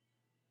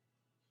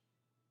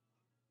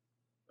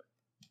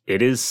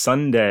It is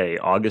Sunday,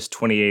 August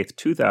 28th,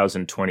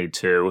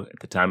 2022, at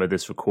the time of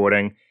this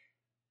recording,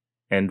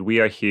 and we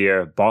are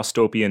here,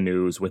 Bostopia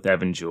News with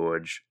Evan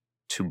George,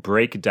 to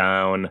break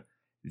down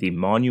the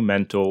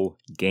monumental,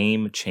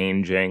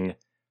 game-changing,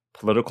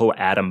 political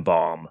atom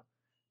bomb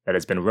that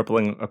has been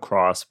rippling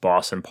across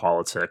Boston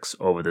politics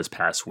over this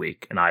past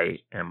week, and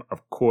I am,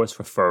 of course,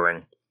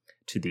 referring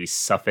to the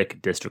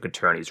Suffolk District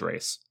Attorney's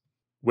race,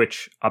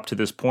 which, up to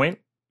this point,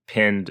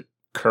 pinned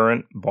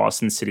current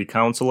Boston City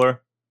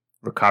Councilor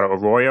Ricardo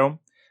Arroyo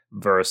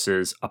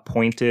versus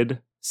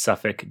appointed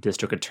Suffolk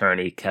District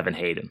Attorney Kevin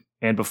Hayden.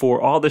 And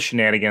before all the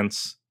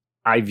shenanigans,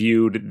 I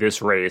viewed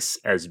this race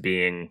as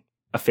being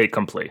a fait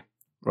accompli.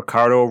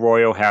 Ricardo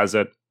Arroyo has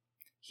it.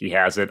 He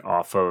has it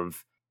off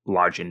of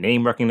larger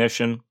name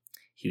recognition.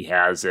 He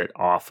has it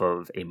off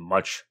of a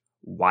much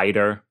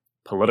wider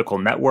political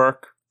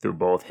network through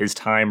both his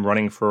time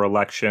running for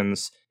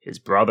elections, his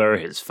brother,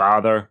 his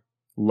father,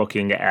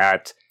 looking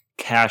at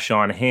cash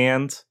on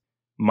hand,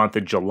 month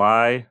of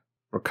July,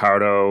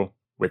 Ricardo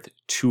with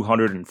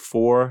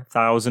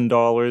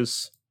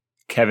 $204,000.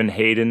 Kevin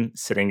Hayden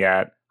sitting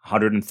at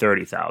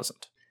 $130,000.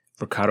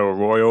 Ricardo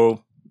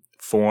Arroyo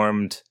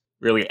formed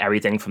really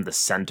everything from the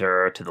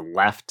center to the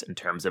left in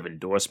terms of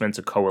endorsements,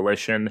 a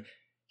coalition.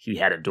 He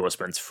had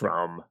endorsements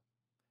from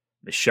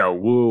Michelle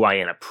Wu,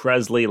 Ayanna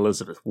Presley,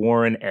 Elizabeth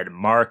Warren, Ed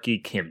Markey,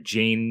 Kim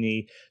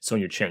Janey,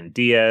 Sonia Chang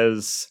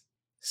Diaz,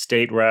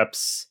 state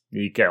reps,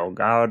 Nika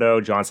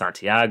Elgato, John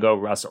Santiago,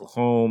 Russell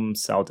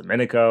Holmes, Sal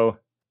Domenico,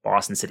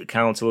 Boston City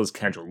Councilors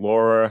Kendra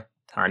Laura,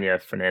 Tanya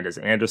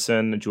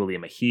Fernandez-Anderson, Julia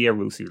Mejia,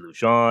 Lucy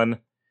Lujan,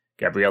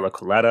 Gabriela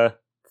Coletta,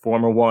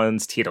 former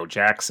ones, Tito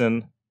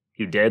Jackson.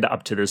 He did,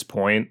 up to this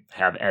point,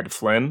 have Ed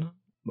Flynn.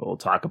 We'll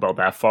talk about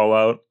that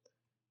fallout.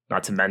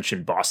 Not to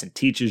mention Boston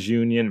Teachers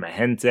Union,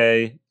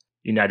 Mahente,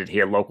 United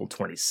Here Local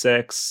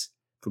 26,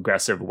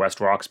 Progressive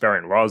West Roxbury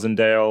and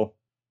Rosendale,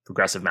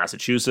 Progressive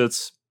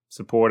Massachusetts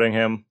supporting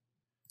him.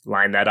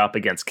 Line that up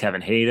against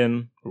Kevin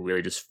Hayden, who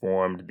really just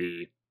formed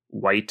the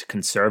white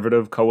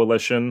conservative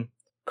coalition,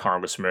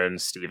 Congressman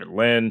Stephen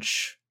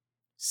Lynch,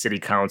 city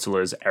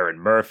councilors Erin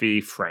Murphy,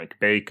 Frank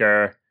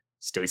Baker,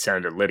 State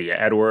Senator Lydia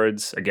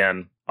Edwards,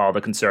 again, all the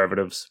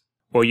conservatives,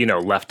 or,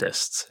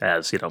 leftists,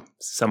 as,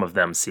 some of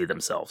them see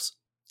themselves.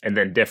 And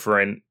then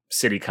different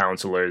city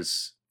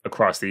councilors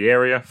across the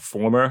area,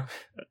 former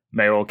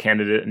mayoral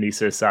candidate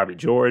Anissa Sabi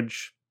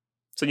George.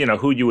 So,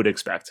 who you would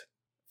expect.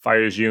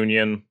 Fires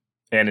Union,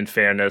 and in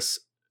fairness,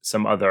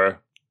 some other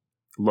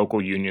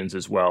local unions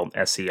as well,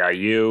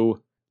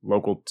 SEIU,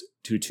 Local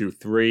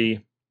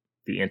 223,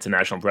 the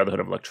International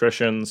Brotherhood of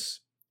Electricians,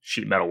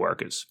 sheet metal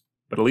workers.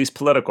 But at least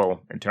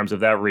political, in terms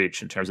of that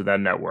reach, in terms of that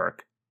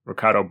network,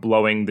 Ricardo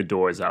blowing the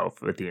doors out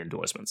with the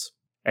endorsements.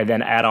 And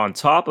then add on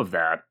top of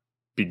that,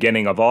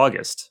 beginning of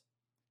August,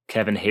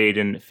 Kevin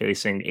Hayden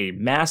facing a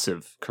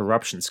massive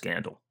corruption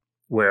scandal,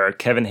 where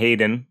Kevin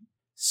Hayden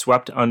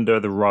swept under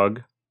the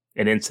rug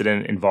an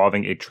incident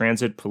involving a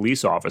transit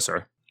police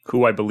officer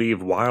who, I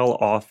believe, while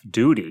off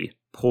duty,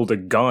 pulled a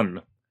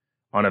gun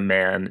on a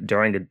man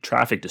during a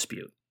traffic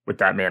dispute, with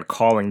that man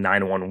calling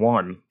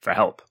 911 for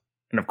help.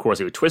 And of course,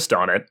 he would twist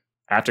on it.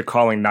 After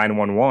calling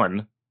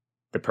 911,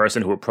 the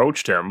person who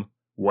approached him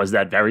was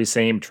that very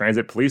same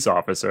transit police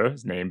officer,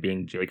 his name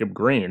being Jacob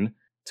Green,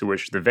 to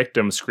which the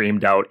victim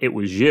screamed out, "It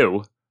was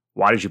you.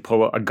 Why did you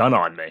pull a gun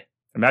on me?"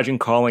 Imagine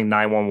calling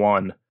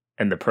 911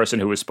 and the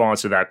person who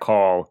responds to that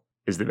call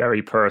is the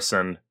very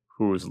person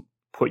who's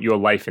put your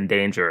life in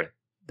danger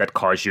that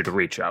caused you to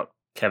reach out.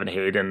 Kevin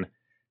Hayden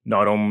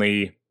not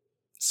only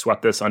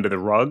swept this under the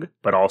rug,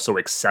 but also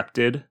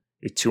accepted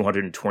a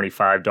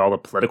 $225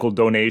 political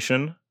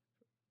donation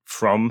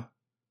from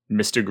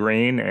Mr.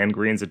 Green and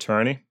Green's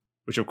attorney,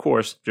 which of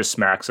course just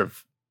smacks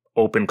of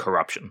open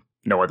corruption.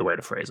 No other way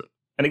to phrase it.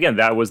 And again,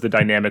 that was the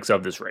dynamics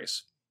of this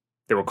race.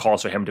 There were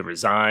calls for him to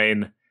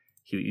resign.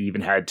 He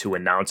even had to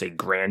announce a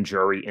grand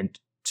jury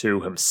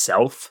into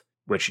himself,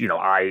 which,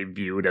 I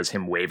viewed as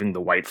him waving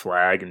the white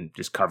flag and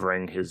just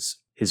covering his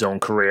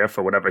own career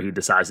for whatever he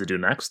decides to do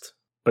next.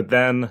 But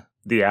then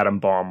the atom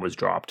bomb was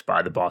dropped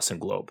by the Boston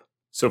Globe.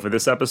 So for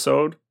this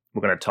episode,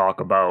 we're going to talk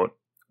about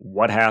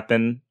what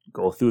happened,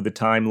 go through the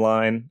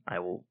timeline. I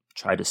will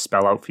try to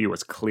spell out for you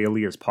as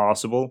clearly as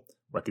possible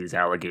what these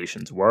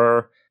allegations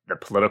were, the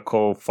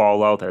political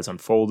fallout that has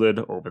unfolded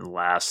over the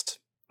last,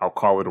 I'll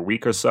call it a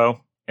week or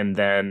so. And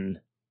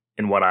then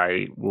in what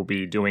I will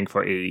be doing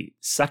for a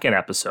second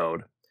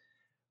episode,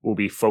 we'll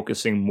be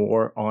focusing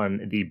more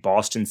on the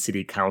Boston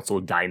City Council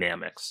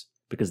dynamics,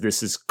 because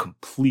this is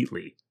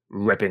completely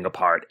ripping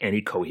apart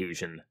any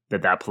cohesion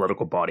that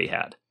political body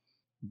had.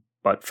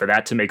 But for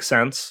that to make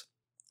sense,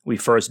 we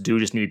first do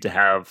just need to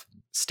have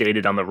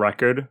stated on the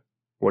record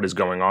what is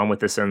going on with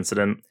this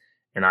incident,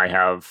 and I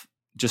have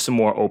just some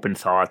more open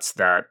thoughts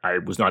that I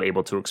was not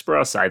able to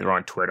express either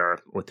on Twitter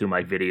or through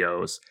my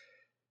videos,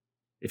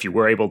 if you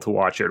were able to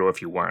watch it or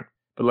if you weren't.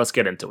 But let's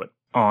get into it.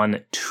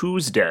 On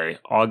Tuesday,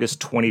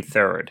 August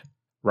 23rd,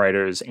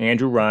 writers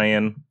Andrew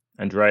Ryan,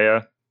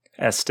 Andrea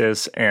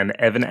Estes, and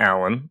Evan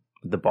Allen,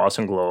 of the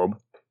Boston Globe,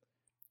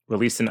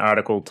 released an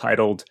article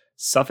titled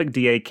Suffolk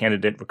DA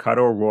candidate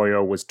Ricardo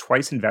Arroyo was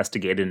twice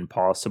investigated in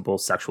possible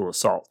sexual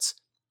assaults.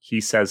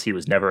 He says he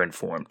was never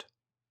informed.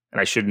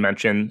 And I should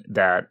mention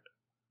that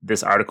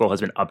this article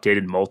has been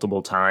updated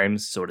multiple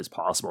times, so it is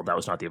possible that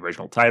was not the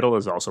original title. It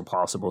is also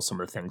possible some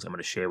of the things I'm going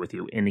to share with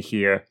you in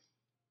here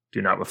do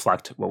not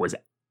reflect what was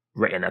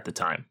written at the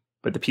time.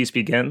 But the piece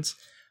begins.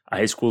 A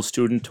high school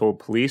student told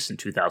police in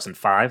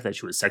 2005 that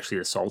she was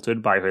sexually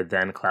assaulted by her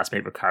then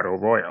classmate Ricardo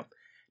Arroyo,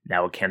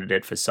 now a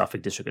candidate for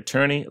Suffolk District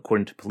Attorney,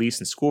 according to police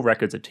and school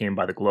records obtained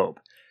by the Globe.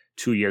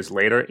 2 years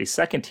later, a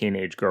second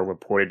teenage girl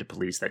reported to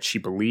police that she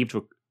believed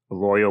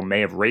Arroyo may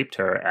have raped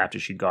her after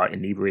she got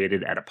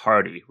inebriated at a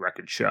party,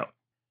 records show.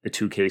 The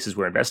two cases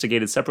were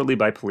investigated separately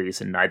by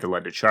police and neither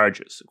led to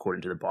charges,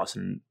 according to the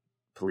Boston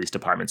Police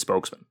Department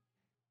spokesman.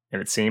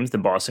 And it seems the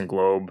Boston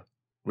Globe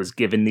was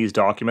given these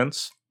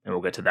documents, and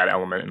we'll get to that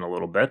element in a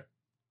little bit,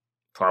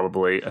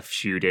 probably a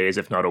few days,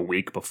 if not a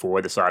week,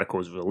 before this article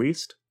was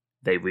released.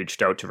 They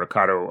reached out to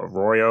Ricardo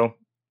Arroyo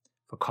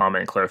for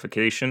comment and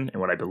clarification in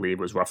what I believe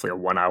was roughly a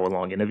 1 hour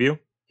long interview.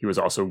 He was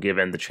also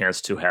given the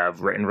chance to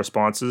have written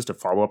responses to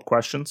follow-up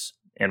questions,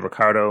 and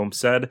Ricardo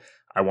said,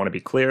 "I want to be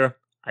clear,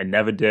 I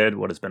never did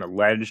what has been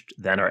alleged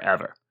then or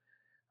ever.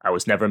 I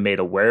was never made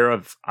aware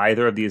of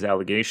either of these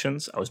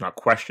allegations. I was not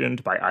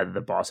questioned by either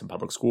the Boston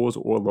Public Schools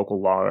or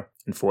local law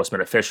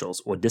enforcement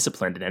officials or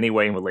disciplined in any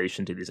way in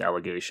relation to these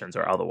allegations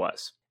or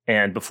otherwise."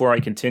 And before I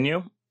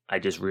continue, I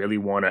just really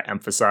want to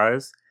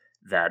emphasize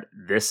that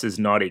this is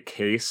not a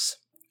case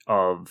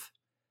of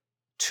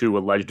two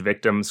alleged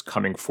victims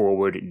coming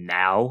forward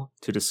now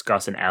to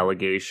discuss an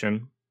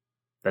allegation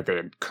that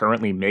they're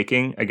currently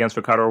making against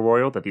Ricardo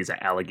Arroyo, that these are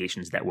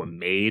allegations that were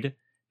made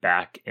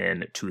back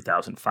in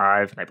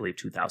 2005 and I believe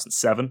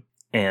 2007.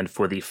 And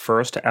for the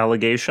first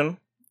allegation,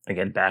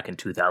 again back in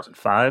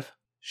 2005,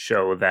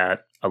 show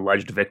that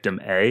alleged victim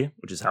A,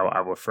 which is how I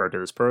refer to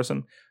this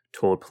person,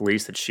 told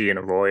police that she and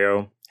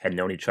Arroyo had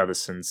known each other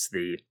since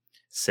the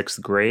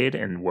 6th grade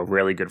and were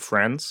really good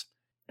friends,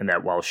 and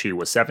that while she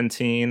was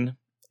 17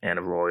 and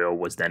Arroyo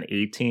was then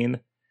 18,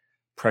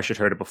 pressured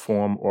her to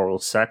perform oral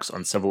sex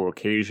on several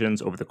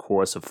occasions over the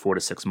course of 4 to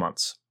 6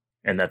 months,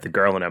 and that the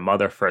girl and her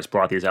mother first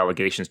brought these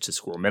allegations to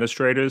school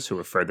administrators, who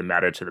referred the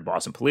matter to the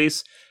Boston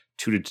police.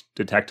 Two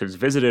detectives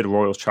visited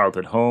Arroyo's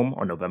childhood home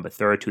on November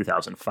 3rd,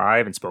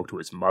 2005, and spoke to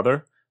his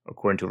mother,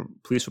 according to a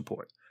police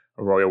report.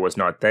 Arroyo was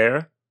not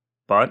there,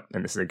 but,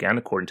 and this is again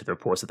according to the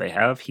reports that they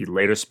have, he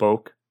later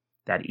spoke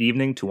that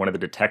evening to one of the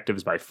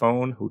detectives by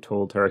phone who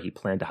told her he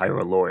planned to hire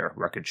a lawyer,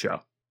 records show,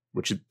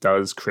 which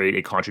does create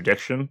a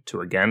contradiction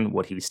to, again,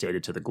 what he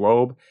stated to the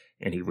Globe,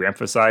 and he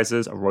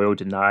reemphasizes Arroyo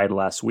denied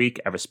last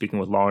week ever speaking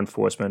with law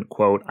enforcement,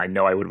 quote, "I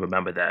know I would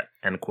remember that,"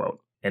 end quote.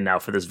 And now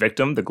for this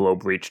victim, the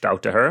Globe reached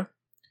out to her,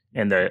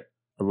 and the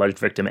alleged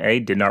victim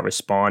A did not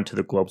respond to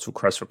the Globe's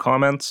request for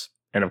comments,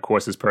 and of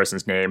course this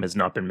person's name has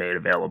not been made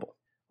available.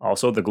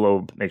 Also, the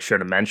Globe makes sure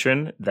to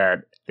mention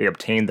that they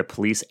obtained the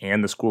police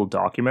and the school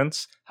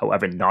documents,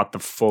 however not the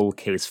full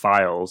case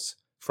files,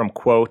 from,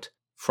 quote,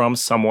 "from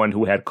someone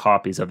who had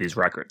copies of these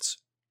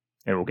records."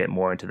 And we'll get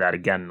more into that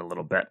again in a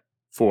little bit.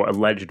 For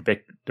alleged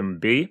victim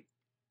B,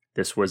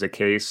 this was a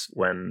case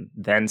when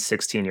then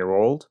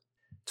 16-year-old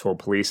told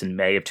police in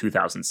May of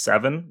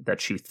 2007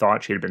 that she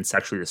thought she had been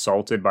sexually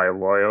assaulted by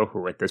Arroyo,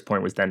 who at this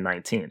point was then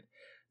 19.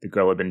 The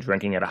girl had been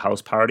drinking at a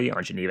house party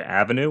on Geneva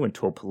Avenue and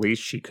told police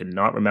she could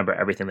not remember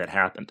everything that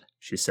happened.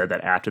 She said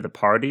that after the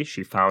party,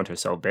 she found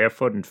herself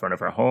barefoot in front of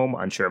her home,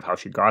 unsure of how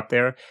she got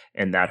there,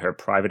 and that her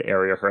private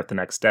area hurt the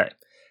next day.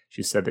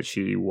 She said that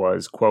she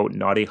was, quote,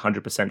 "not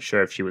 100%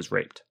 sure if she was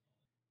raped."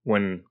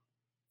 When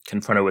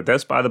confronted with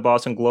this by the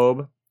Boston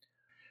Globe,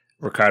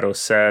 Ricardo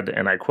said,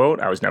 and I quote,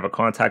 "I was never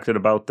contacted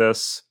about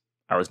this.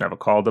 I was never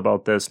called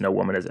about this. No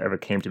woman has ever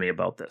came to me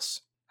about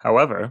this."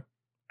 However,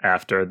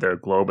 after the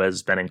Globe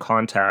has been in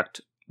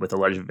contact with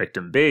alleged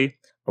victim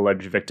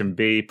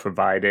B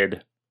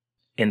provided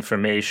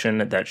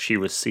information that she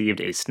received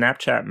a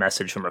Snapchat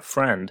message from a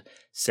friend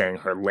saying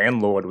her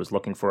landlord was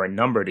looking for a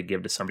number to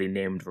give to somebody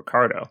named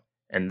Ricardo,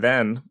 and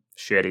then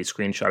shared a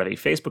screenshot of a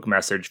Facebook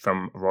message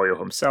from Arroyo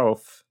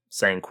himself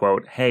saying,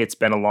 quote, "Hey, it's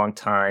been a long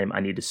time.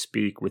 I need to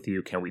speak with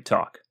you. Can we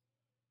talk?"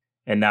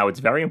 And now it's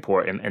very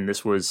important, and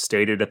this was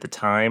stated at the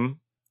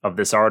time of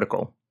this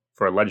article,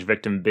 for alleged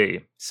victim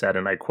B, said,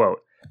 and I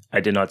quote,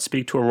 "I did not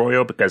speak to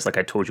Arroyo because, like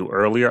I told you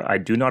earlier, I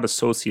do not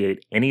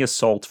associate any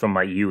assault from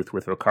my youth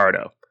with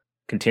Ricardo."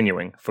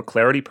 Continuing, "For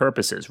clarity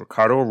purposes,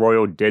 Ricardo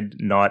Arroyo did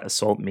not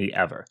assault me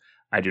ever.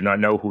 I do not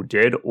know who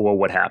did or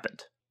what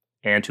happened."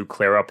 And to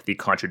clear up the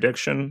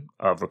contradiction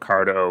of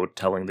Ricardo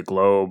telling the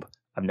Globe,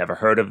 "I've never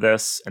heard of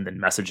this," and then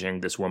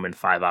messaging this woman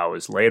 5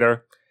 hours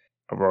later,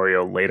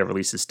 Arroyo later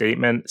released a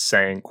statement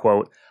saying,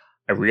 quote,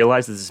 "I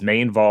realize that this may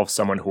involve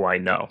someone who I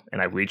know,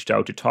 and I reached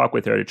out to talk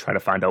with her to try to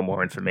find out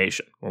more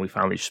information. When we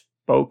finally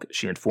spoke,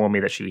 she informed me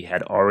that she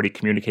had already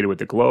communicated with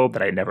the Globe,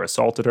 that I had never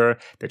assaulted her,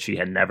 that she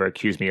had never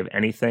accused me of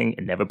anything,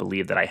 and never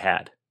believed that I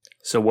had."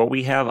 So what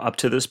we have up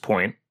to this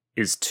point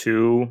is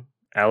two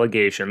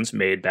allegations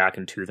made back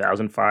in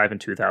 2005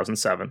 and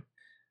 2007,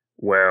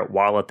 where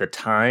while at the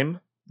time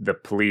the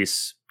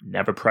police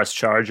never pressed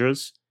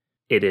charges.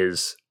 It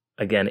is,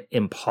 again,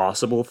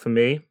 impossible for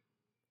me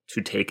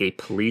to take a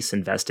police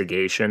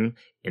investigation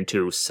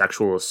into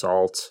sexual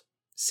assault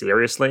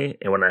seriously.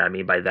 And what I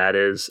mean by that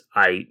is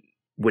I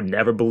would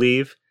never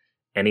believe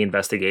any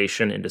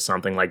investigation into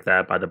something like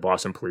that by the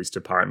Boston Police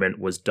Department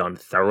was done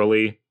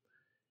thoroughly,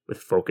 with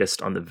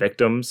focused on the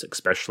victims,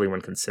 especially when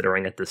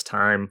considering at this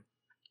time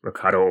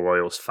Ricardo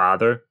Arroyo's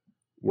father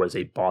was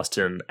a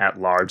Boston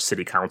at-large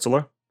city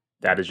councilor.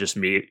 That is just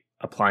me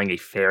applying a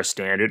fair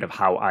standard of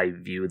how I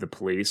view the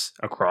police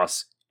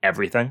across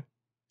everything.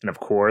 And of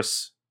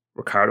course,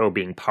 Ricardo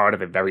being part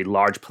of a very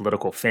large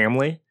political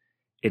family,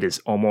 it is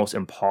almost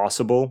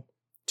impossible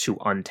to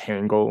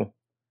untangle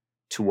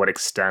to what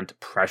extent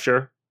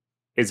pressure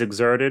is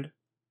exerted,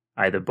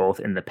 either both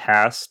in the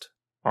past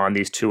on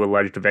these two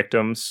alleged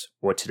victims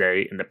or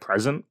today in the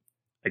present.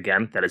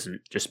 Again, that is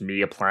just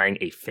me applying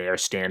a fair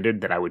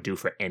standard that I would do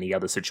for any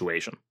other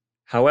situation.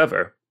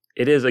 However,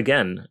 it is,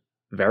 again,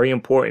 very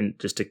important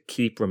just to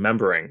keep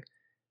remembering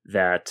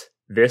that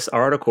this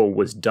article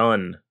was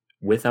done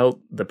without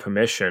the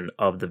permission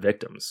of the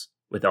victims,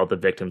 without the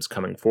victims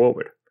coming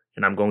forward.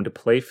 And I'm going to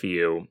play for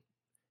you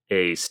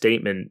a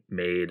statement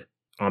made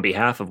on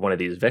behalf of one of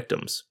these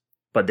victims.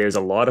 But there's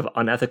a lot of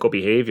unethical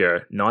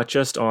behavior, not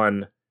just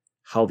on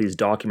how these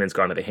documents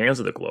got into the hands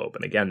of the Globe,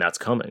 and again, that's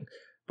coming,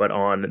 but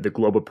on the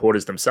Globe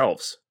reporters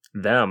themselves.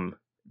 Them,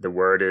 the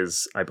word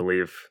is, I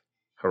believe,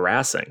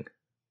 harassing,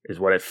 is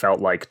what it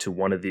felt like to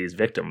one of these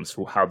victims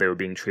for how they were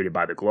being treated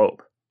by the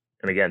Globe.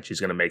 And again, she's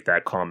going to make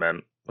that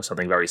comment or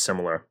something very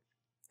similar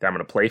that I'm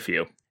going to play for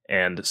you.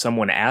 And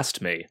someone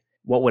asked me,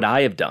 what would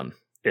I have done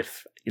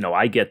if,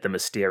 I get the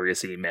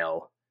mysterious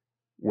email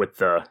with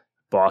the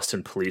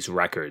Boston police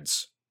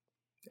records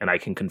and I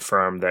can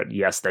confirm that,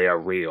 yes, they are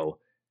real,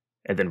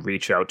 and then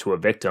reach out to a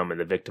victim and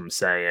the victim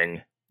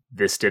saying,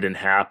 this didn't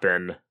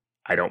happen,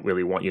 I don't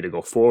really want you to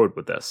go forward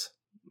with this.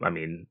 I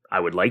mean, I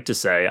would like to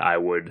say I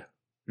would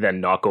then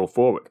not go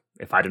forward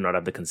if I do not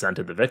have the consent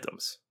of the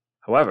victims.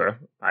 However,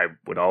 I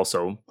would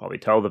also probably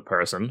tell the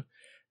person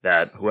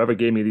that whoever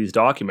gave me these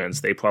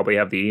documents, they probably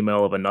have the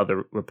email of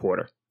another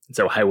reporter.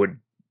 So I would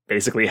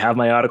basically have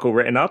my article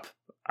written up.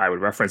 I would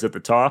reference at the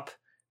top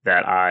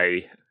that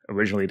I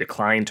originally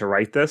declined to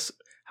write this.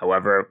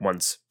 However,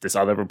 once this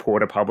other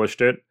reporter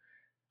published it,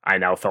 I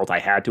now felt I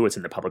had to. It's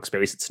in the public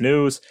space, it's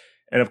news.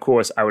 And of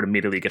course, I would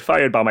immediately get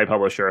fired by my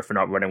publisher for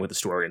not running with the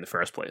story in the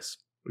first place,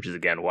 which is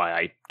again why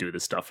I do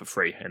this stuff for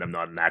free and I'm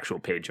not an actual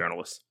paid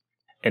journalist.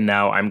 And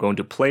now I'm going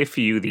to play for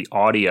you the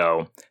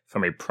audio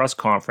from a press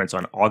conference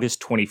on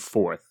August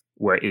 24th,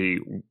 where a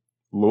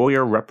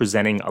lawyer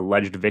representing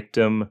alleged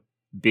victim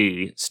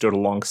B stood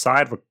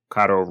alongside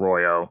Ricardo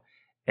Arroyo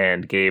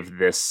and gave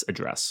this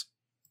address.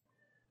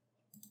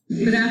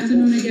 Good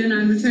afternoon again.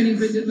 I'm Attorney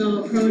Bridget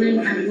Miller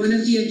Cronin. I'm one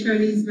of the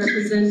attorneys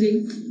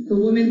representing the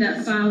woman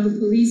that filed a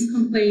police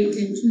complaint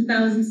in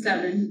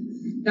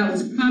 2007 that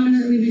was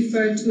prominently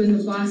referred to in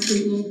the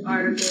Boston Globe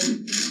article,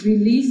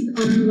 released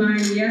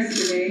online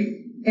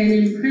yesterday and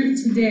in print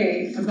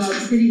today about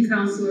City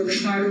Councilor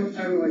Ricardo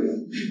Arroyo.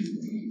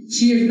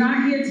 She is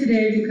not here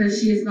today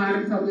because she is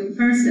not a public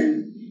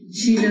person.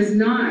 She does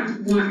not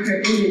want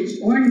her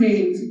image or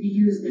name to be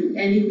used in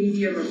any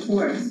media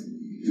reports.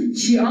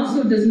 She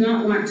also does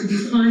not want to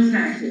be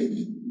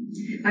contacted.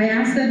 I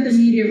ask that the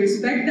media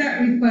respect that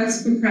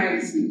request for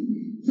privacy.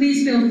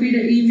 Please feel free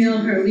to email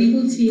her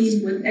legal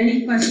team with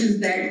any questions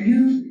that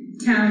you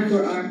have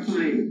for our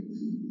client.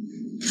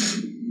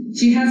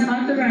 She has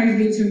authorized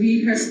me to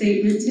read her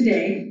statement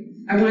today.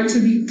 I want to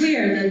be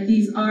clear that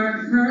these are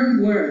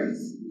her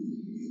words.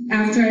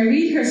 After I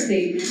read her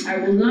statement, I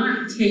will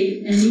not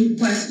take any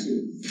questions.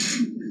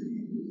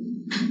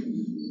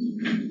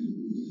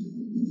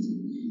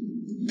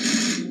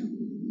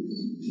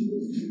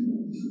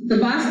 The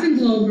Boston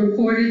Globe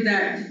reported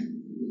that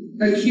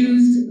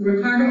accused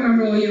Ricardo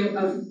Arroyo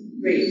of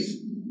rape.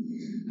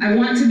 I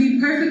want to be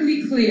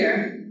perfectly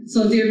clear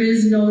so there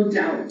is no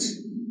doubt.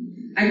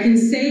 I can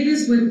say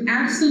this with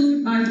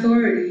absolute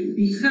authority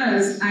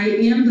because I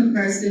am the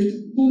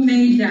person who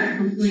made that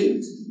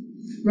complaint.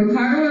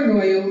 Ricardo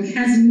Arroyo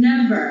has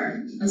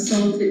never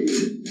assaulted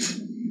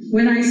me.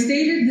 When I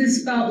stated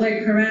this felt like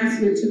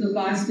harassment to the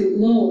Boston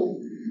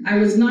Globe, I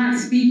was not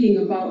speaking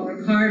about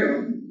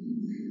Ricardo.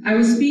 I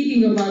was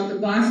speaking about the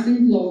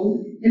Boston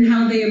Globe and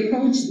how they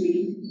approached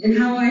me and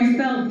how I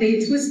felt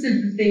they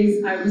twisted the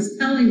things I was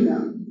telling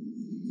them.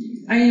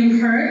 I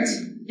am hurt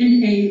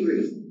and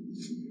angry.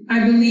 I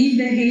believe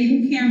the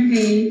Hayden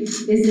campaign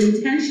is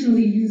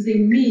intentionally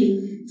using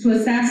me to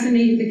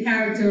assassinate the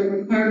character of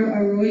Ricardo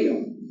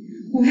Arroyo,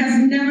 who has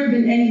never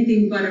been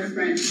anything but a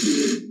friend to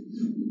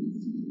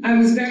me. I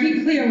was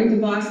very clear with the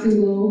Boston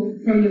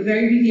Globe from the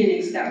very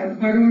beginnings that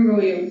Ricardo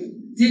Arroyo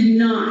did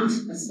not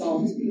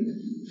assault me.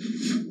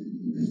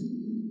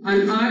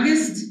 On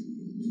August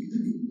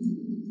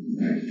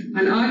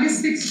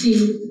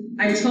 16th,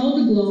 I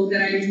told the Globe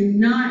that I do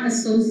not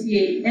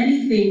associate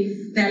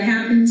anything that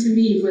happened to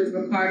me with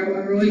Ricardo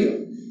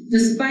Arroyo.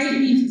 Despite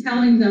me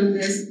telling them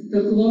this,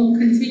 the Globe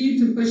continued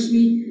to push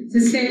me to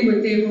say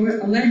what they were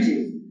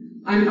alleging.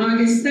 On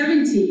August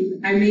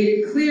 17th, I made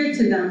it clear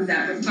to them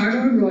that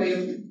Ricardo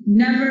Arroyo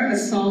never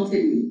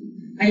assaulted me.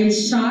 I am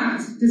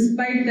shocked,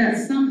 despite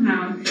that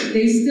somehow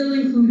they still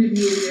included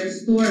me in their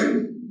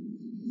story.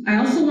 I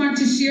also want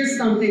to share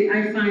something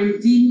I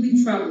find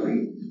deeply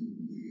troubling.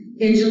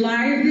 In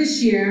July of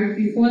this year,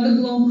 before the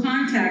Globe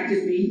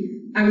contacted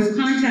me, I was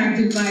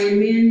contacted by a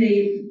man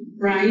named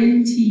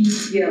Brian T.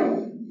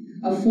 Gill,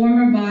 a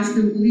former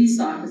Boston police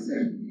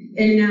officer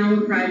and now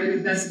a private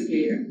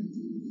investigator.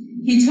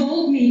 He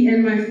told me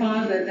and my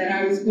father that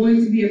I was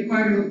going to be a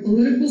part of a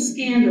political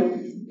scandal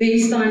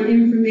based on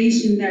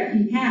information that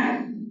he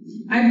had.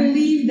 I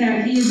believe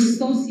that he is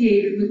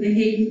associated with the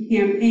Hayden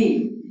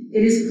campaign.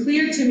 It is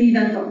clear to me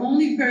that the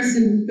only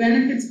person who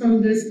benefits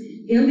from this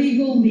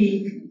illegal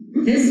leak,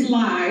 this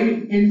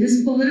lie, and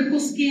this political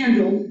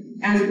scandal,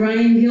 as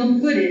Brian Gill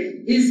put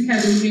it, is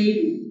Kevin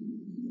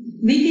Hayden.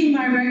 Leaking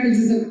my records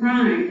is a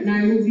crime, and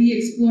I will be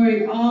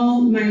exploring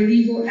all my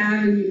legal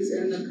avenues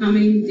in the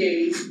coming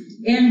days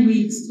and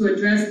weeks to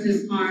address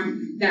this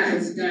harm that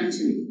was done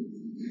to me.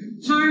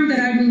 Harm that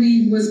I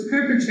believe was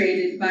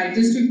perpetrated by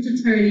District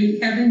Attorney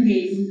Kevin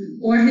Hayden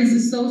or his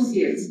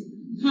associates.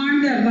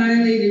 Harm that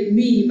violated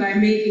me by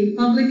making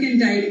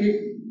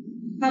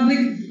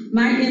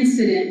my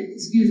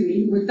incident,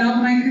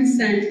 without my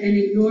consent and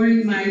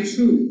ignoring my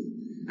truth.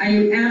 I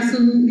am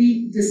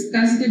absolutely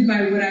disgusted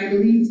by what I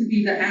believe to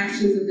be the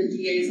actions of the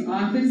DA's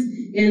office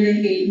and the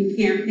Hayden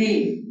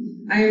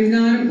campaign. I am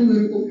not a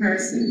political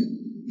person.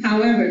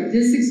 However,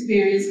 this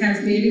experience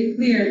has made it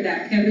clear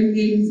that Kevin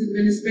Hayden's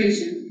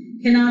administration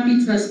cannot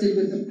be trusted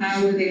with the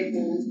power they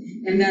hold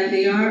and that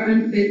they are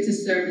unfit to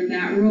serve in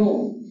that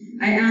role.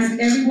 I ask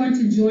everyone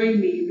to join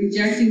me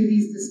rejecting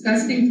these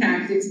disgusting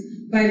tactics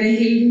by the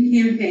Hayden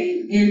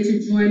campaign and to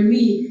join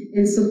me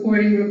in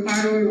supporting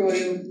Ricardo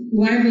Arroyo,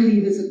 who I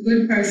believe is a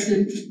good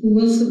person who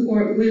will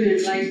support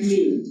women like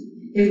me.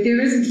 If there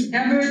is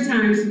ever a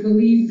time to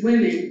believe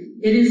women,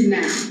 it is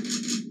now.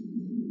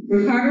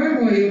 Ricardo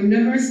Arroyo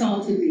never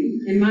assaulted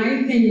me. In my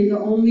opinion, the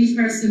only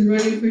person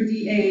running for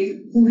DA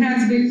who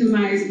has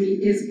victimized me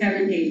is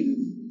Kevin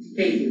Hayden.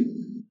 Thank you.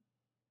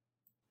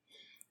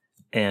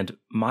 And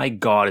my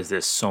God, is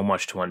there so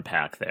much to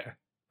unpack there.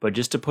 But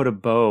just to put a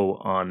bow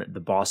on the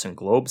Boston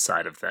Globe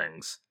side of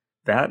things,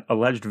 that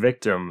alleged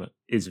victim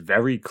is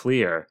very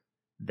clear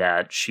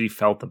that she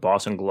felt the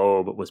Boston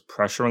Globe was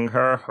pressuring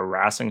her,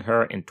 harassing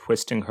her, and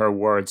twisting her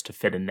words to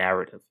fit a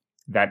narrative.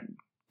 That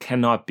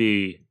cannot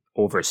be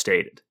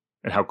overstated,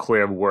 and how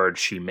clear of words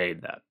she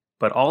made that.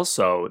 But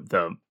also,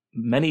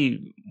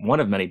 one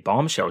of many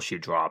bombshells she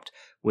dropped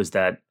was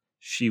that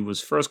she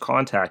was first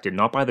contacted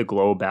not by the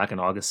Globe back in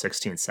August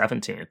 16th,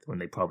 17th, when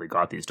they probably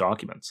got these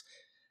documents,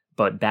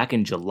 but back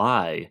in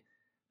July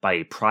by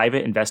a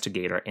private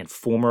investigator and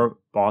former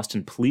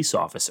Boston police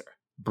officer,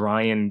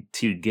 Brian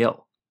T.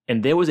 Gill.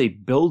 And there was a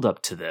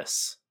buildup to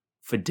this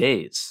for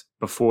days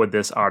before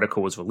this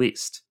article was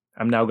released.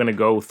 I'm now going to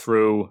go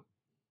through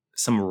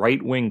some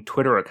right-wing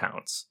Twitter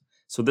accounts.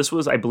 So this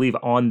was, I believe,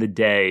 on the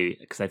day,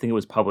 because I think it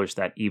was published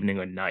that evening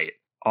or night,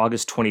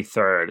 August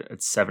 23rd at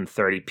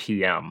 7:30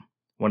 p.m.,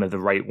 one of the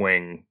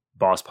right-wing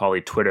Boss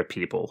Polly Twitter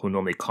people who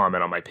normally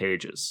comment on my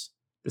pages.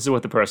 This is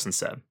what the person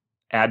said.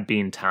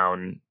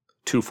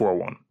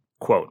 AdBeantown241,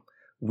 quote,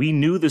 "We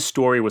knew the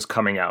story was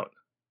coming out.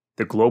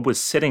 The Globe was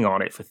sitting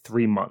on it for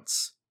 3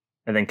 months,"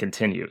 and then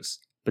continues.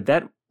 But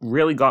that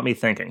really got me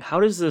thinking, how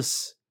does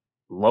this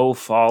low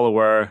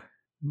follower,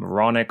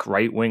 moronic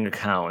right-wing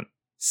account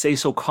say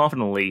so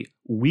confidently,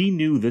 we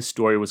knew this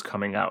story was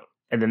coming out?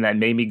 And then that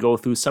made me go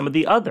through some of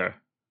the other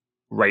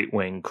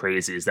right-wing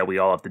crazies that we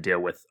all have to deal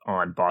with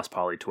on Boss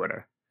Polly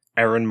Twitter.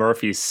 Erin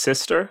Murphy's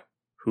sister,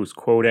 who's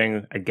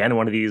quoting, again,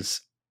 one of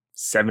these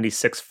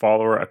 76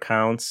 follower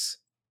accounts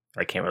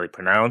I can't really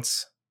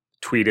pronounce.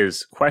 Tweet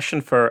is,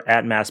 question for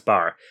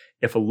 @MassBar.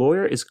 If a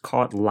lawyer is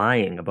caught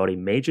lying about a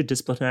major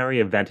disciplinary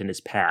event in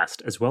his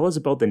past, as well as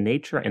about the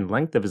nature and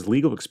length of his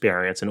legal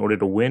experience in order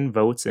to win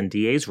votes in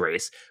DA's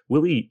race,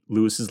 will he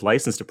lose his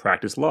license to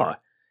practice law?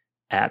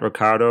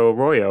 @Ricardo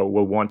Arroyo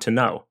will want to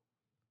know.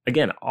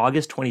 Again,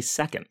 August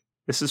 22nd.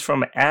 This is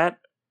from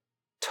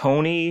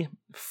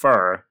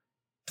 @TonyFur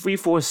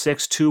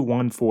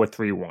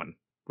 3462141,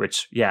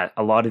 which, yeah,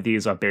 a lot of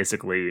these are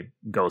basically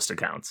ghost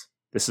accounts.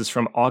 This is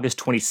from August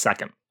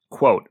 22nd.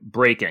 Quote,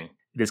 breaking.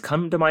 It has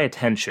come to my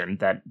attention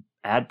that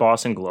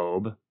 @Boston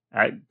Globe,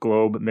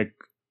 @Globe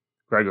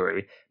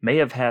McGregory, may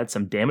have had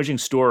some damaging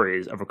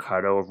stories of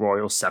Ricardo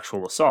Arroyo's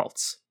sexual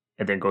assaults.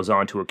 And then goes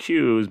on to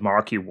accuse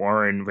Markey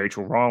Warren,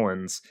 Rachel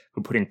Rollins,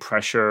 for putting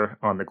pressure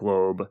on the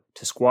Globe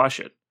to squash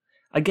it.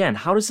 Again,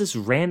 how does this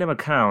random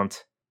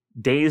account,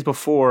 days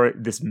before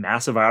this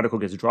massive article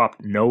gets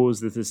dropped, knows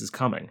that this is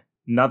coming?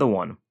 Another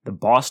one, the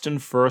Boston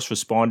First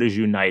Responders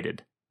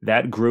United.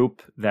 That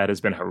group that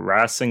has been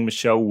harassing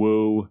Michelle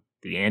Wu,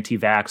 the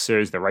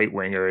anti-vaxxers, the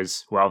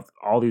right-wingers, who have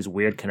all these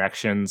weird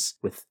connections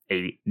with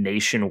a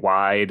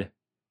nationwide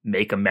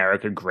Make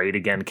America Great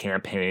Again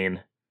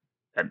campaign.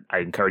 And I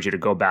encourage you to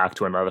go back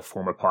to another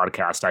former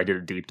podcast I did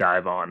a deep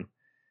dive on.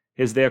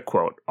 Here's their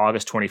quote,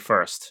 August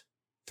 21st,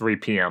 3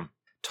 p.m.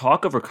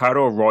 talk of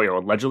Ricardo Arroyo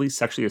allegedly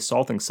sexually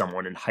assaulting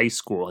someone in high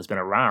school has been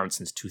around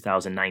since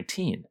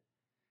 2019.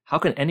 How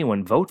can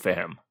anyone vote for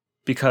him?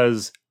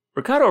 Because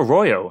Ricardo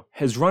Arroyo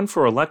has run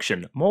for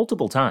election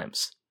multiple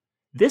times.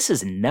 This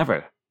has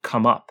never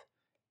come up.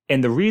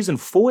 And the reason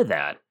for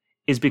that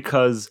is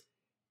because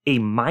a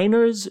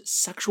minor's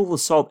sexual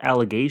assault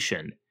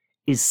allegation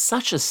is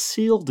such a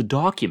sealed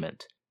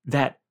document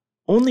that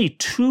only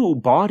two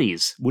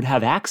bodies would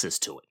have access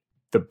to it: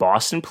 the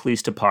Boston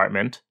Police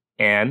Department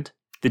and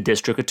the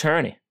district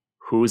attorney.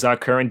 Who is our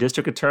current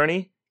district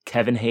attorney?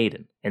 Kevin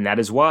Hayden. And that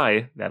is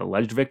why that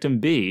alleged victim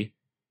B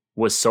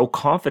was so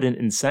confident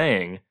in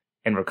saying,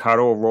 and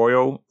Ricardo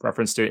Arroyo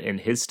referenced it in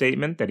his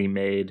statement that he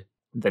made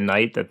the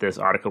night that this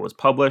article was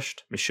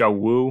published. Michelle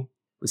Wu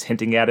was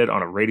hinting at it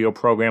on a radio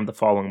program the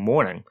following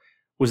morning,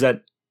 was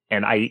that,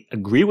 and I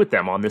agree with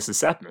them on this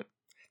assessment,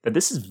 that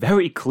this is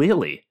very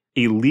clearly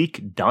a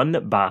leak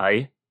done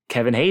by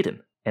Kevin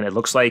Hayden. And it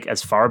looks like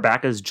as far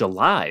back as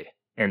July.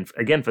 And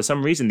again, for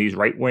some reason, these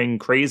right-wing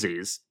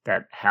crazies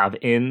that have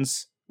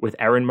ins with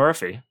Erin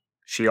Murphy,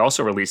 she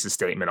also released a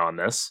statement on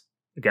this.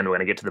 Again, we're going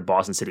to get to the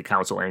Boston City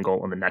Council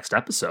angle on the next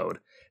episode.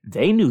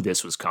 They knew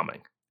this was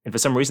coming. And for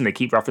some reason, they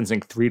keep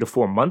referencing 3 to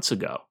 4 months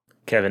ago.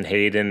 Kevin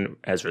Hayden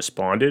has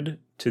responded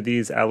to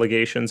these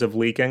allegations of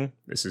leaking.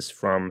 This is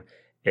from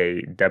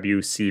a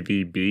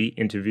WCVB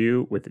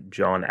interview with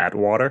John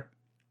Atwater.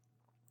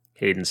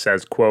 Hayden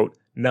says, quote,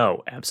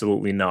 "No,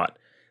 absolutely not.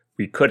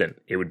 We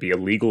couldn't. It would be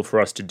illegal for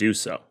us to do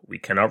so. We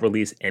cannot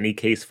release any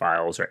case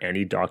files or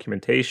any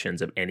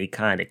documentations of any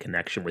kind in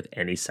connection with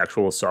any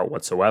sexual assault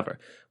whatsoever.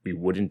 We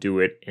wouldn't do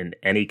it in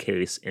any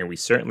case, and we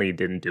certainly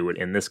didn't do it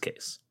in this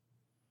case."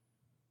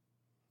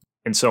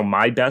 And so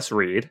my best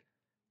read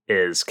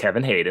is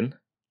Kevin Hayden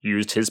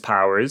used his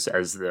powers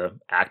as the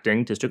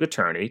acting district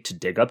attorney to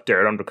dig up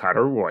dirt on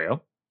Ricardo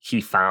Arroyo.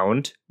 He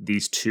found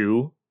these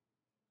two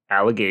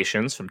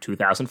allegations from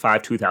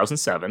 2005,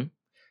 2007,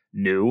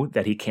 knew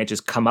that he can't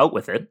just come out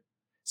with it,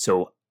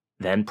 so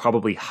then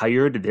probably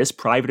hired this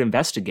private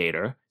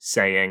investigator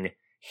saying,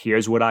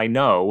 here's what I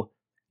know,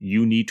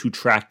 you need to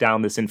track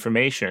down this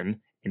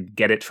information and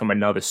get it from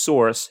another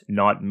source,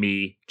 not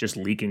me just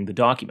leaking the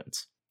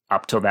documents.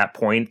 Up till that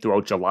point,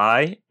 throughout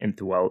July and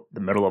throughout the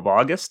middle of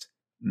August,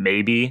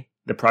 maybe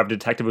the private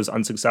detective was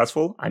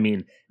unsuccessful. I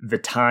mean, the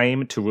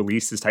time to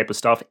release this type of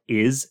stuff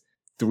is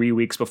 3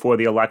 weeks before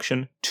the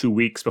election, 2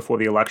 weeks before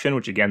the election,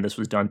 which again, this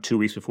was done 2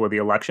 weeks before the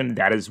election.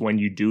 That is when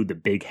you do the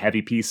big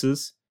heavy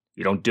pieces.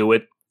 You don't do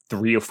it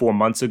 3 or 4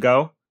 months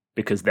ago,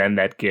 because then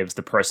that gives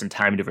the person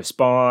time to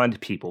respond.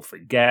 People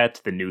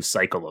forget. The news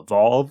cycle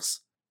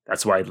evolves.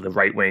 That's why the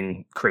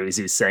right-wing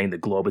crazy is saying the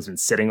Globe has been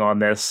sitting on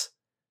this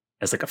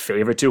as like a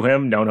favor to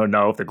him.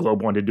 No. If the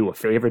Globe wanted to do a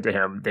favor to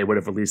him, they would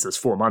have released this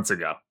 4 months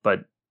ago.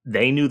 But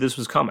they knew this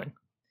was coming.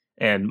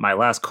 And my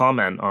last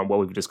comment on what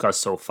we've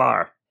discussed so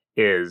far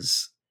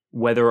is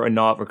whether or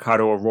not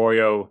Ricardo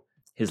Arroyo,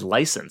 his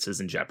license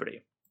is in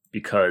jeopardy.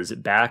 Because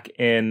back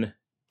in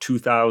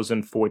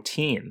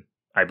 2014,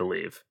 I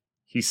believe,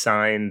 he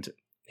signed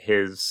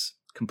his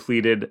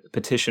completed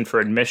petition for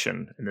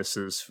admission, and this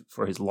is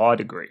for his law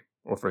degree,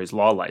 or for his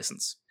law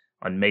license,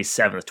 on May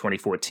 7th,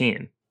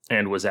 2014,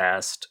 and was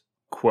asked,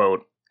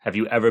 quote, "Have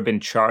you ever been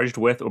charged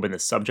with or been the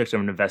subject of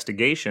an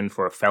investigation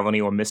for a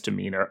felony or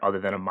misdemeanor other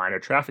than a minor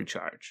traffic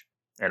charge?"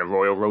 And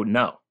Arroyo wrote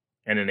no.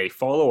 And in a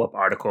follow-up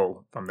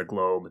article from the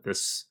Globe,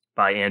 this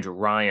by Andrew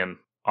Ryan,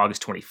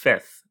 August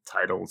 25th,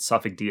 titled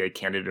 "Suffolk DA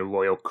Candidate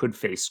Arroyo Could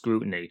Face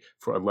Scrutiny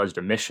for Alleged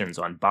Omissions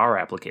on Bar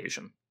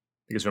Application."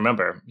 Because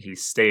remember, he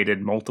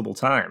stated multiple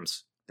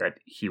times that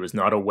he was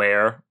not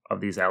aware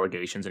of these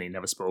allegations and he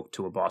never spoke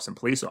to a Boston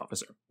police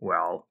officer.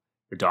 Well,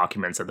 the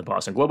documents that the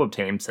Boston Globe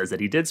obtained says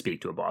that he did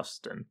speak to a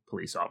Boston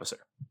police officer.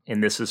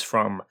 And this is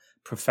from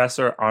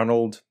Professor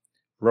Arnold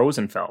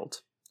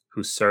Rosenfeld,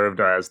 who served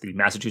as the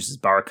Massachusetts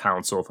Bar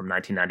Council from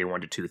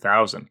 1991 to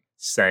 2000,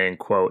 saying,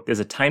 quote,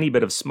 "There's a tiny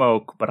bit of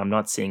smoke, but I'm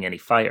not seeing any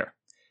fire.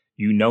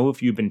 You know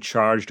if you've been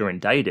charged or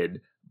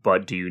indicted,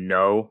 but do you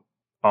know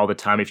all the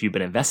time if you've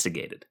been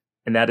investigated?"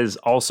 And that is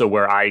also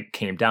where I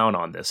came down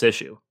on this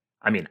issue.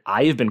 I mean,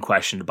 I have been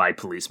questioned by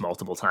police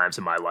multiple times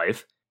in my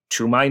life.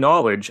 To my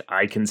knowledge,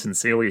 I can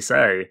sincerely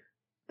say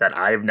that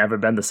I've never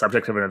been the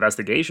subject of an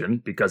investigation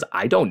because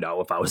I don't know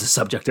if I was the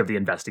subject of the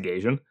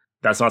investigation.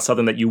 That's not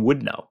something that you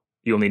would know.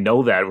 You only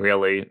know that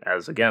really,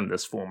 as again,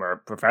 this former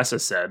professor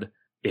said,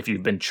 if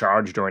you've been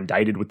charged or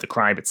indicted with the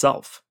crime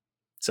itself.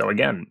 So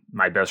again,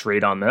 my best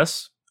read on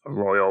this,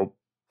 Arroyo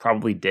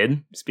probably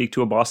did speak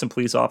to a Boston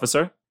police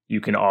officer. You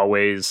can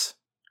always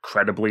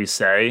credibly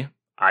say,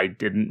 I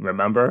didn't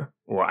remember,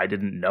 or I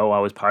didn't know I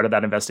was part of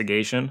that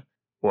investigation,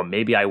 or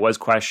maybe I was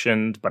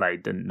questioned, but I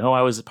didn't know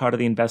I was a part of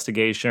the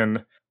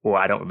investigation, or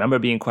I don't remember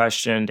being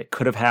questioned, it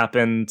could have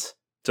happened.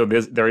 So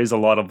there is a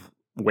lot of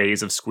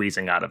ways of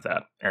squeezing out of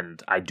that,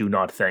 and I do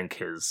not think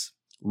his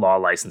law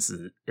license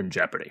is in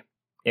jeopardy.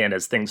 And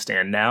as things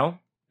stand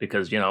now,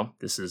 because,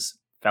 this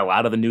fell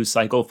out of the news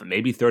cycle for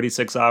maybe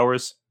 36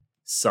 hours,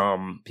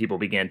 some people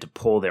began to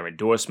pull their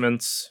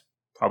endorsements,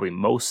 probably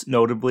most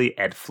notably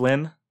Ed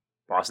Flynn,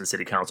 Boston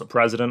City Council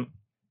president.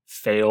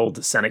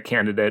 failed Senate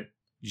candidate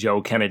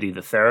Joe Kennedy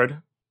III,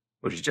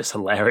 which is just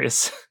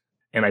hilarious,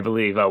 and I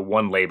believe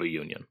one labor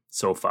union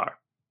so far.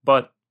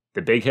 But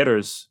the big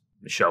hitters,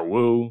 Michelle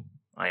Wu,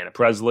 Ayanna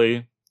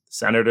Pressley,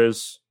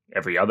 senators,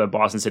 every other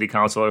Boston City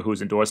councilor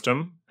who's endorsed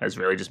him has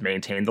really just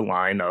maintained the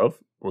line of,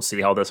 we'll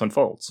see how this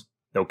unfolds.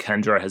 Though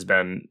Kendra has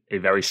been a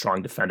very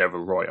strong defender of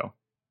Arroyo.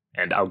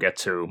 And I'll get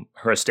to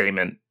her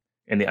statement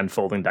in the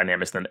unfolding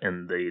dynamics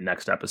in the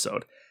next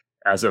episode.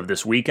 As of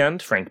this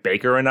weekend, Frank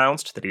Baker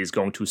announced that he's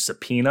going to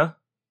subpoena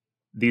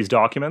these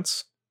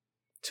documents,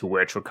 to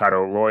which Ricardo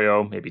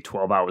Arroyo, maybe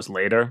 12 hours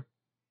later,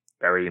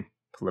 very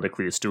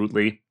politically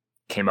astutely,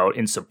 came out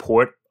in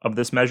support of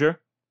this measure.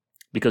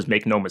 Because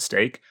make no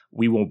mistake,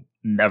 we will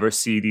never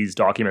see these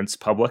documents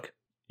public.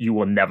 You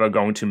will never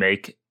going to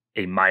make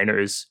a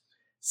minor's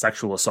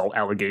sexual assault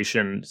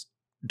allegations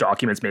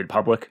documents made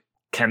public.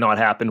 Cannot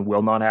happen,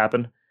 will not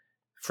happen.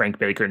 Frank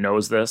Baker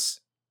knows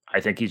this. I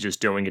think he's just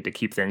doing it to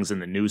keep things in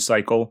the news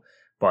cycle,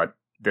 but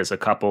there's a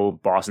couple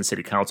Boston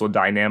City Council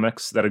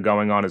dynamics that are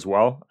going on as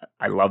well.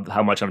 I love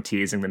how much I'm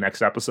teasing the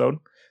next episode,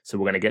 so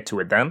we're going to get to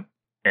it then.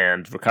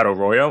 And Ricardo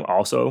Arroyo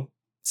also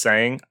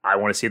saying, I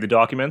want to see the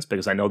documents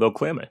because I know they'll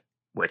clear me,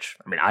 which,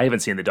 I mean, I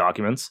haven't seen the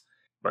documents,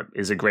 but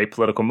is a great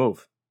political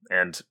move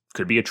and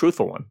could be a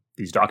truthful one.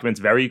 These documents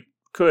very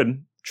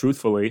could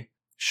truthfully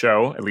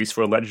show, at least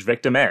for alleged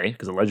victim A,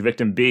 because alleged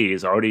victim B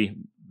is already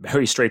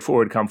very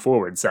straightforward come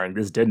forward saying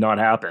this did not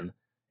happen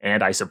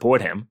and I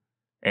support him.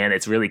 And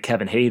it's really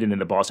Kevin Hayden in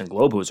the Boston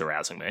Globe who's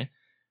harassing me.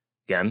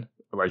 Again,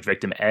 alleged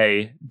victim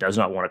A does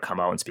not want to come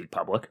out and speak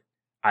public.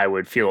 I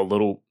would feel a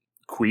little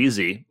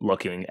queasy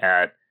looking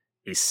at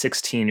a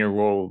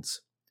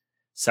 16-year-old's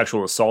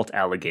sexual assault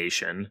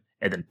allegation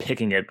and then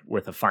picking it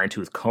with a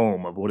fine-tooth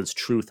comb of what is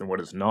truth and what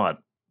is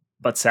not.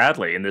 But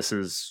sadly, and this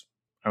is,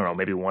 I don't know,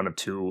 maybe one of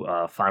two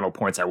final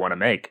points I want to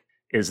make,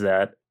 is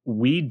that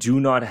we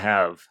do not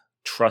have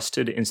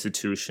trusted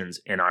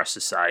institutions in our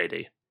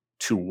society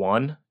to,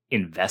 one,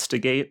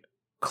 investigate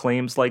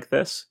claims like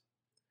this,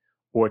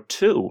 or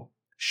two,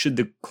 should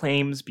the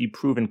claims be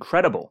proven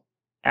credible,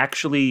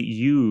 actually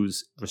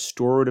use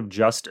restorative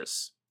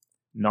justice,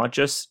 not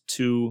just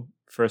to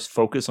first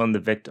focus on the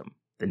victim,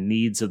 the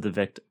needs of the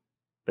victim,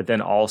 but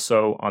then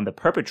also on the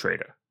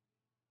perpetrator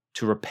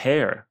to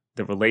repair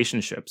the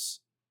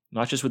relationships,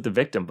 not just with the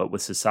victim, but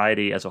with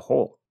society as a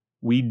whole.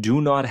 We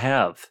do not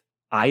have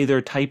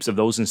either types of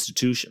those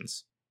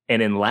institutions.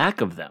 And in lack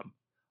of them,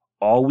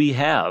 all we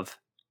have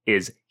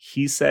is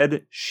he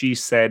said, she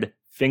said,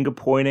 finger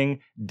pointing,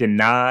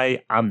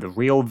 deny, I'm the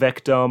real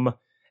victim,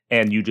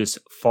 and you just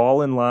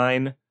fall in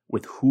line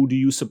with who do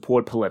you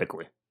support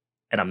politically.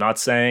 And I'm not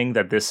saying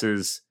that this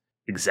is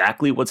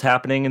exactly what's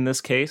happening in this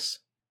case.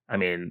 I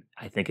mean,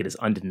 I think it is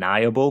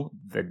undeniable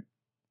the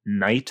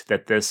night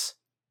that this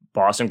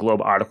Boston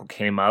Globe article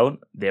came out,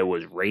 there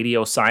was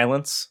radio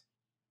silence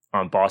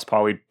on Boss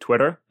Polly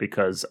Twitter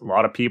because a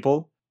lot of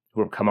people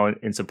who have come out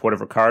in support of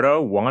Ricardo,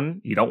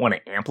 one, you don't want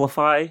to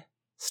amplify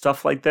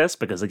stuff like this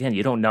because, again,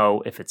 you don't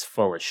know if it's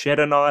full of shit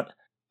or not.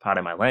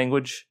 Pardon my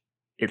language.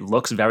 It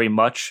looks very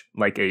much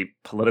like a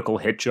political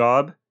hit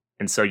job,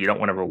 and so you don't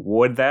want to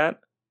reward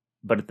that.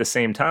 But at the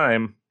same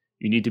time,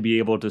 you need to be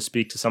able to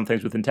speak to some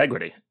things with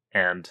integrity.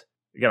 And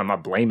again, I'm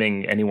not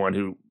blaming anyone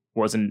who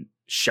wasn't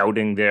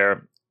shouting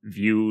their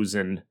views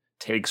and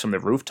takes from the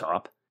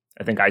rooftop.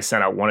 I think I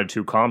sent out 1 or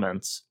 2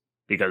 comments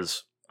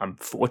because I'm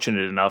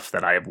fortunate enough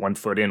that I have 1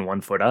 foot in, 1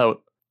 foot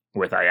out,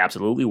 with I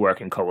absolutely work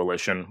in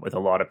coalition with a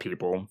lot of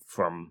people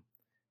from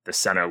the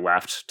center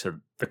left to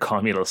the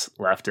communist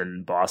left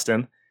in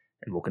Boston,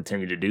 and will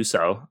continue to do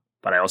so.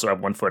 But I also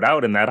have 1 foot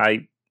out in that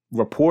I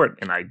report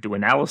and I do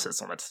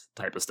analysis on that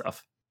type of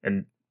stuff.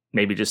 And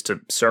maybe just to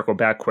circle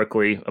back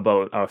quickly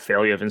about our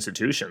failure of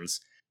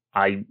institutions,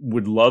 I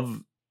would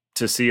love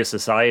to see a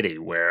society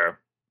where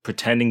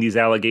pretending these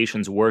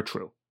allegations were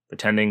true,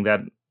 pretending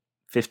that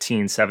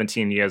 15,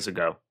 17 years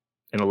ago,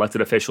 an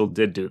elected official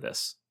did do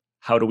this.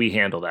 How do we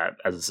handle that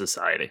as a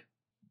society?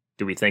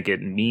 Do we think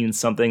it means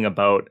something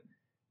about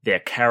their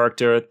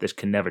character that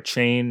can never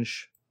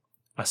change?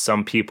 Are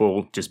some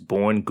people just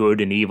born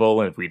good and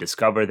evil, and if we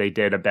discover they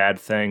did a bad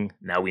thing,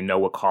 now we know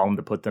what column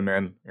to put them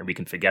in, and we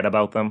can forget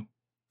about them?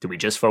 Do we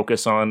just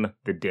focus on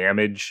the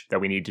damage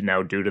that we need to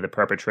now do to the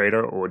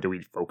perpetrator, or do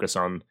we focus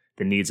on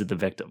the needs of the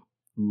victim?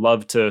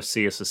 Love to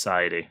see a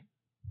society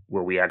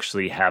where we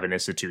actually have an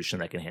institution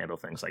that can handle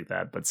things like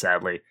that, but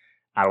sadly,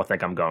 I don't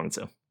think I'm going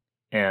to.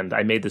 And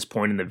I made this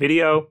point in the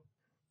video.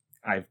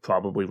 I've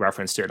probably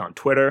referenced it on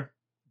Twitter,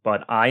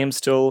 but I am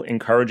still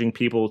encouraging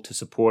people to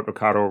support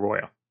Ricardo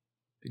Arroyo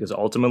because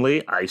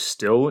ultimately, I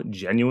still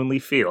genuinely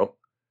feel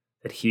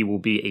that he will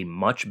be a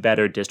much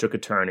better district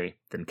attorney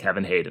than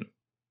Kevin Hayden.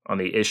 On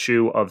the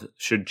issue of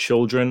should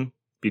children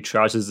be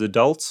charged as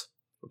adults,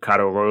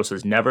 Ricardo Arroyo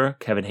says never.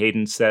 Kevin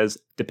Hayden says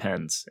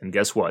depends. And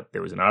guess what?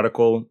 There was an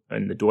article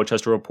in the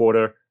Dorchester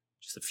Reporter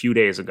just a few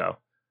days ago.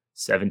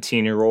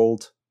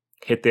 17-year-old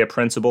hit their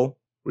principal,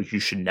 which you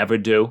should never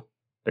do.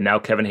 But now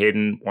Kevin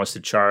Hayden wants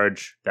to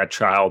charge that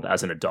child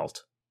as an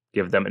adult.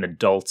 Give them an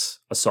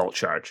adult's assault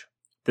charge.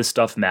 This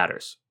stuff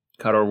matters.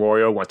 Ricardo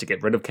Arroyo wants to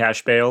get rid of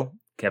cash bail.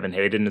 Kevin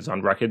Hayden is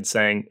on record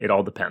saying it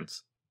all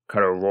depends.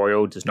 Ricardo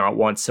Arroyo does not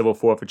want civil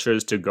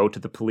forfeitures to go to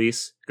the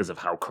police because of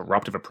how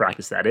corrupt of a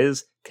practice that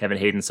is. Kevin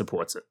Hayden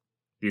supports it.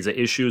 These are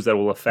issues that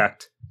will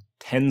affect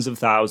tens of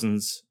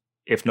thousands,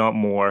 if not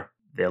more,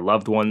 their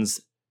loved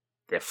ones,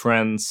 their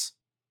friends,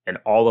 and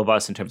all of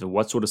us in terms of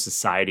what sort of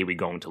society we're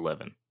going to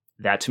live in.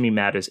 That to me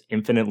matters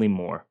infinitely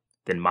more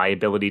than my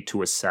ability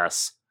to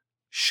assess,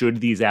 should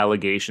these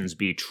allegations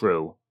be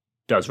true,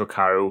 does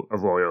Ricardo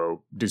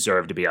Arroyo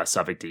deserve to be our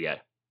Suffolk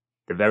DA?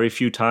 The very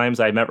few times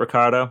I met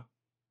Ricardo,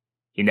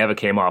 he never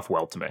came off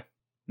well to me.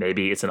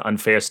 Maybe it's an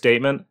unfair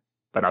statement,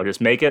 but I'll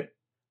just make it.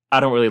 I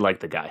don't really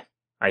like the guy.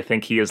 I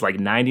think he is like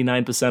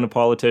 99% of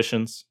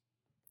politicians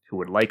who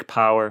would like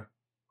power,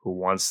 who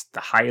wants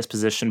the highest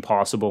position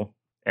possible,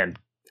 and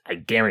I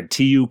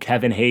guarantee you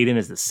Kevin Hayden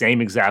is the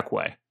same exact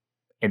way.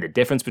 And the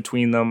difference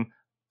between them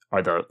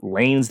are the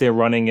lanes they're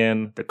running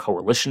in, the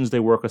coalitions they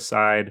work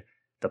aside,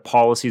 the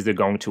policies they're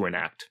going to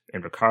enact.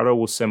 And Ricardo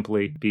will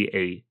simply be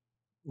a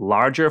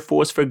larger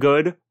force for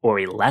good or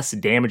a less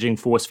damaging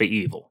force for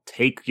evil.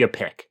 Take your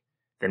pick.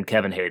 Than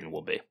Kevin Hayden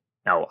will be.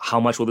 Now, how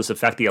much will this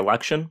affect the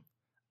election?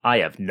 I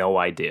have no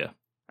idea.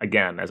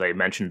 Again, as I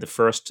mentioned the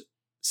first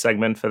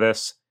segment for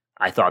this,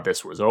 I thought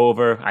this was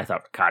over. I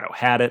thought Ricardo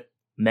had it.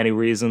 Many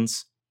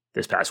reasons.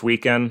 This past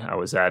weekend, I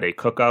was at a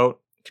cookout,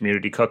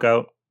 community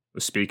cookout,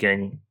 was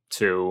speaking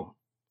to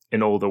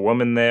an older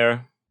woman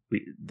there.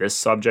 This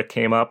subject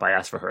came up. I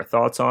asked for her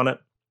thoughts on it.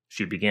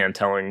 She began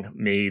telling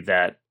me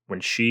that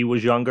when she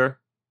was younger,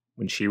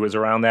 when she was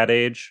around that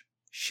age,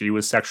 she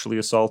was sexually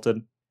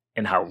assaulted,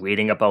 and how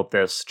reading about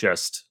this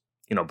just,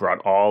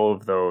 brought all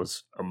of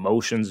those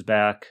emotions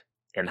back,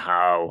 and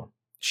how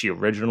she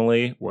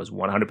originally was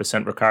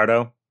 100%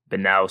 Ricardo, but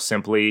now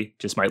simply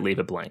just might leave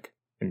it blank.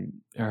 And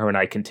her and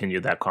I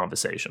continued that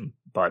conversation.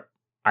 But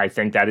I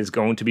think that is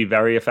going to be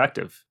very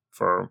effective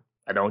for,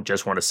 I don't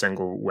just want to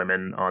single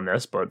women on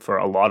this, but for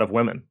a lot of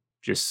women.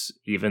 Just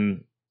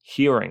even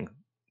hearing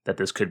that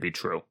this could be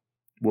true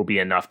will be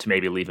enough to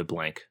maybe leave it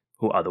blank,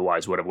 who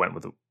otherwise would have went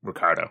with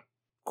Ricardo.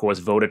 Of course,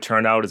 voter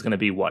turnout is going to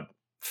be,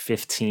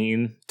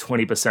 15,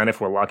 20% if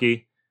we're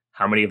lucky?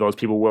 How many of those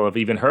people will have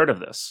even heard of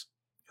this?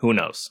 Who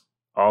knows?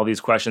 All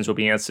these questions will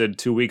be answered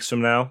 2 weeks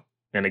from now.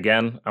 And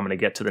again, I'm going to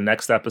get to the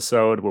next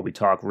episode where we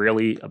talk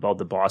really about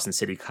the Boston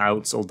City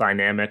Council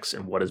dynamics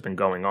and what has been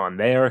going on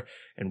there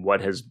and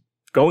what is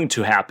going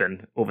to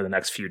happen over the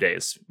next few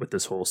days with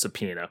this whole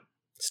subpoena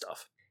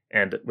stuff.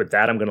 And with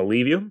that, I'm going to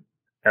leave you.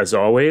 As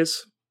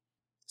always,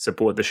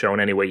 support the show in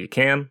any way you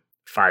can.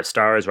 5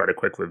 stars, write a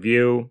quick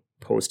review,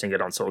 posting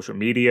it on social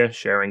media,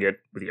 sharing it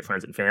with your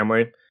friends and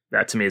family.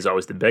 That to me is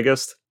always the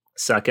biggest.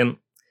 Second,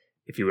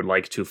 if you would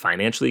like to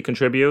financially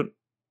contribute,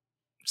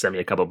 send me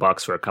a couple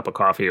bucks for a cup of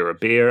coffee or a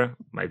beer.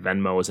 My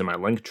Venmo is in my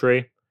link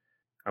tree.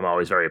 I'm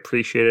always very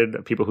appreciated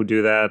of people who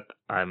do that.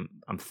 I'm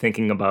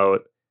thinking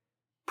about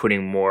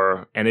putting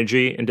more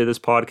energy into this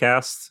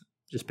podcast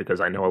just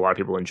because I know a lot of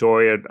people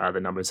enjoy it. The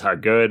numbers are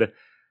good.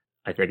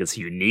 I think it's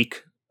a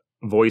unique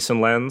voice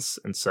and lens,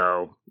 and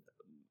so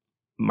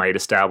might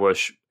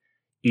establish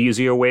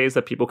easier ways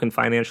that people can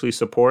financially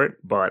support,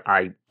 but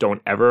I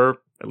don't ever,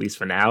 at least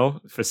for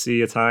now,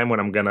 foresee a time when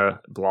I'm going to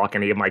block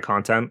any of my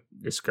content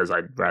just because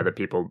I'd rather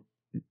people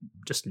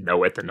just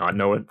know it than not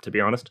know it, to be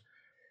honest.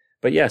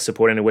 But yeah,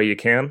 support any way you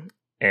can,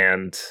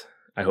 and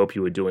I hope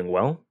you are doing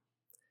well.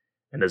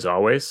 And as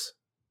always,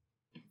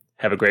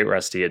 have a great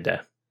rest of your day.